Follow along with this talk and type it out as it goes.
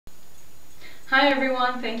Hi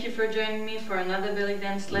everyone, thank you for joining me for another belly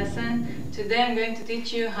dance lesson. Today I'm going to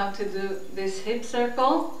teach you how to do this hip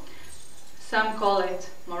circle. Some call it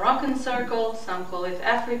Moroccan circle, some call it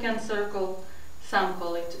African circle, some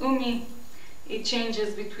call it Ommi. It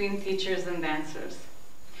changes between teachers and dancers.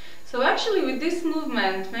 So actually with this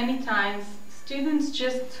movement, many times students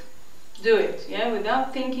just do it,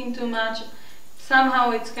 without thinking too much.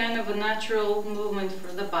 Somehow it's kind of a natural movement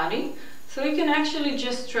for the body. So we can actually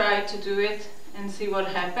just try to do it and see what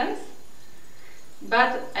happens.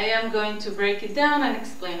 But I am going to break it down and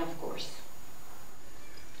explain, of course.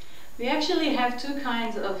 We actually have two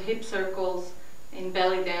kinds of hip circles in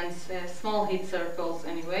belly dance, small hip circles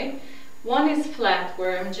anyway. One is flat,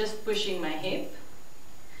 where I'm just pushing my hip.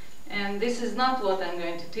 And this is not what I'm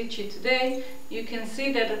going to teach you today. You can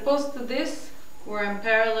see that opposed to this, where I'm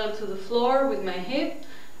parallel to the floor with my hip,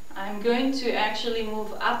 I'm going to actually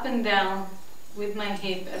move up and down with my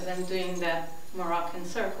hip as I'm doing that Moroccan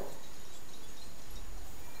circle.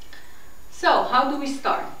 So, how do we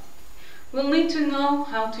start? We'll need to know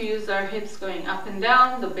how to use our hips going up and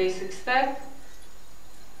down, the basic step.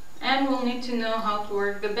 And we'll need to know how to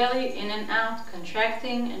work the belly in and out,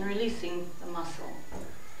 contracting and releasing the muscle.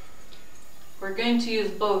 We're going to use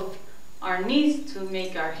both our knees to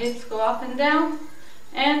make our hips go up and down,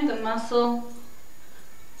 and the muscle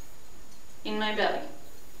in my belly.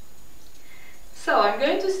 So I'm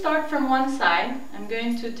going to start from one side. I'm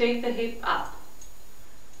going to take the hip up.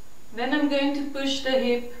 Then I'm going to push the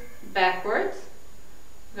hip backwards,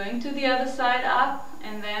 going to the other side up,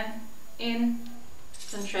 and then in,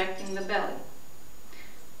 contracting the belly.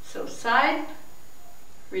 So side,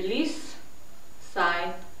 release,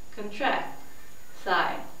 side, contract,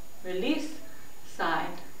 side, release,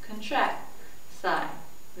 side, contract, side,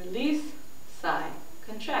 release, side,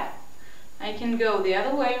 contract. I can go the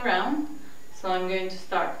other way around, so I'm going to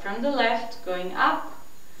start from the left, going up,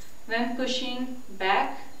 then pushing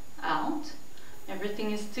back, out.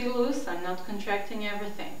 Everything is still loose, I'm not contracting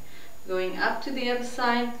everything. Going up to the other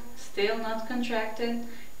side, still not contracted,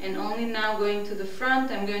 and only now going to the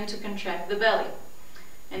front, I'm going to contract the belly.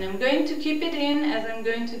 And I'm going to keep it in as I'm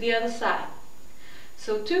going to the other side.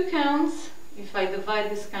 So 2 counts, if I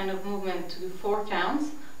divide this kind of movement to 4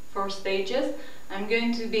 counts, 4 stages, I'm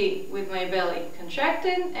going to be with my belly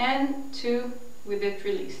contracted and 2 with it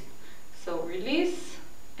released. So release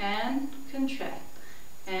and contract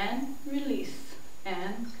and release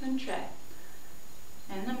and contract.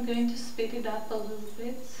 And I'm going to speed it up a little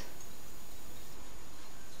bit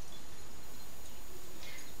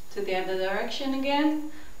to the other direction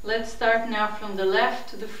again. Let's start now from the left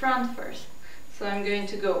to the front first. So I'm going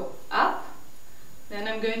to go up, then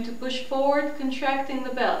I'm going to push forward, contracting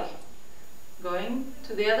the belly. Going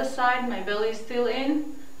to the other side, my belly is still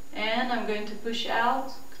in, and I'm going to push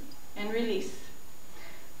out and release.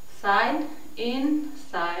 Side, in,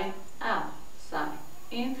 side, out. Side,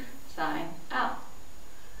 in, side, out.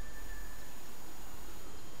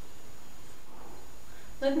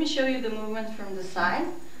 Let me show you the movement from the side.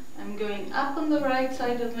 I'm going up on the right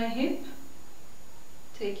side of my hip,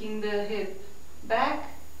 taking the hip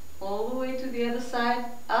back, all the way to the other side,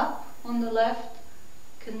 up on the left,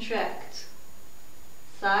 contract.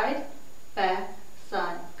 Side, back,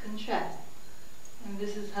 side, contract. And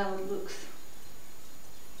this is how it looks.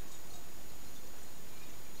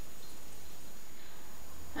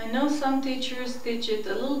 I know some teachers teach it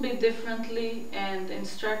a little bit differently and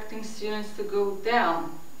instructing students to go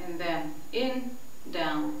down and then in,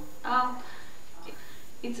 down, up.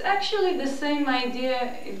 It's actually the same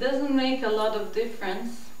idea. It doesn't make a lot of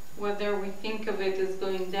difference whether we think of it as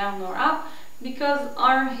going down or up, because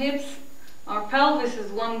our hips, our pelvis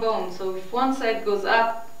is one bone, so if one side goes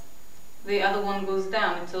up, the other one goes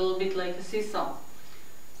down. It's a little bit like a seesaw.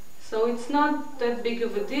 So it's not that big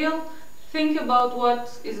of a deal. Think about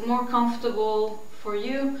what is more comfortable for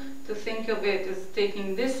you. To think of it as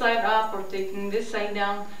taking this side up or taking this side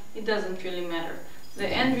down, it doesn't really matter. The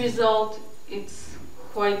end result, it's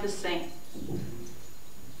quite the same.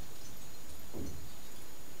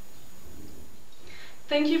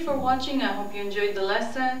 Thank you for watching. I hope you enjoyed the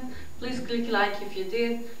lesson. Please click like if you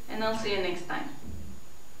did, and I'll see you next time.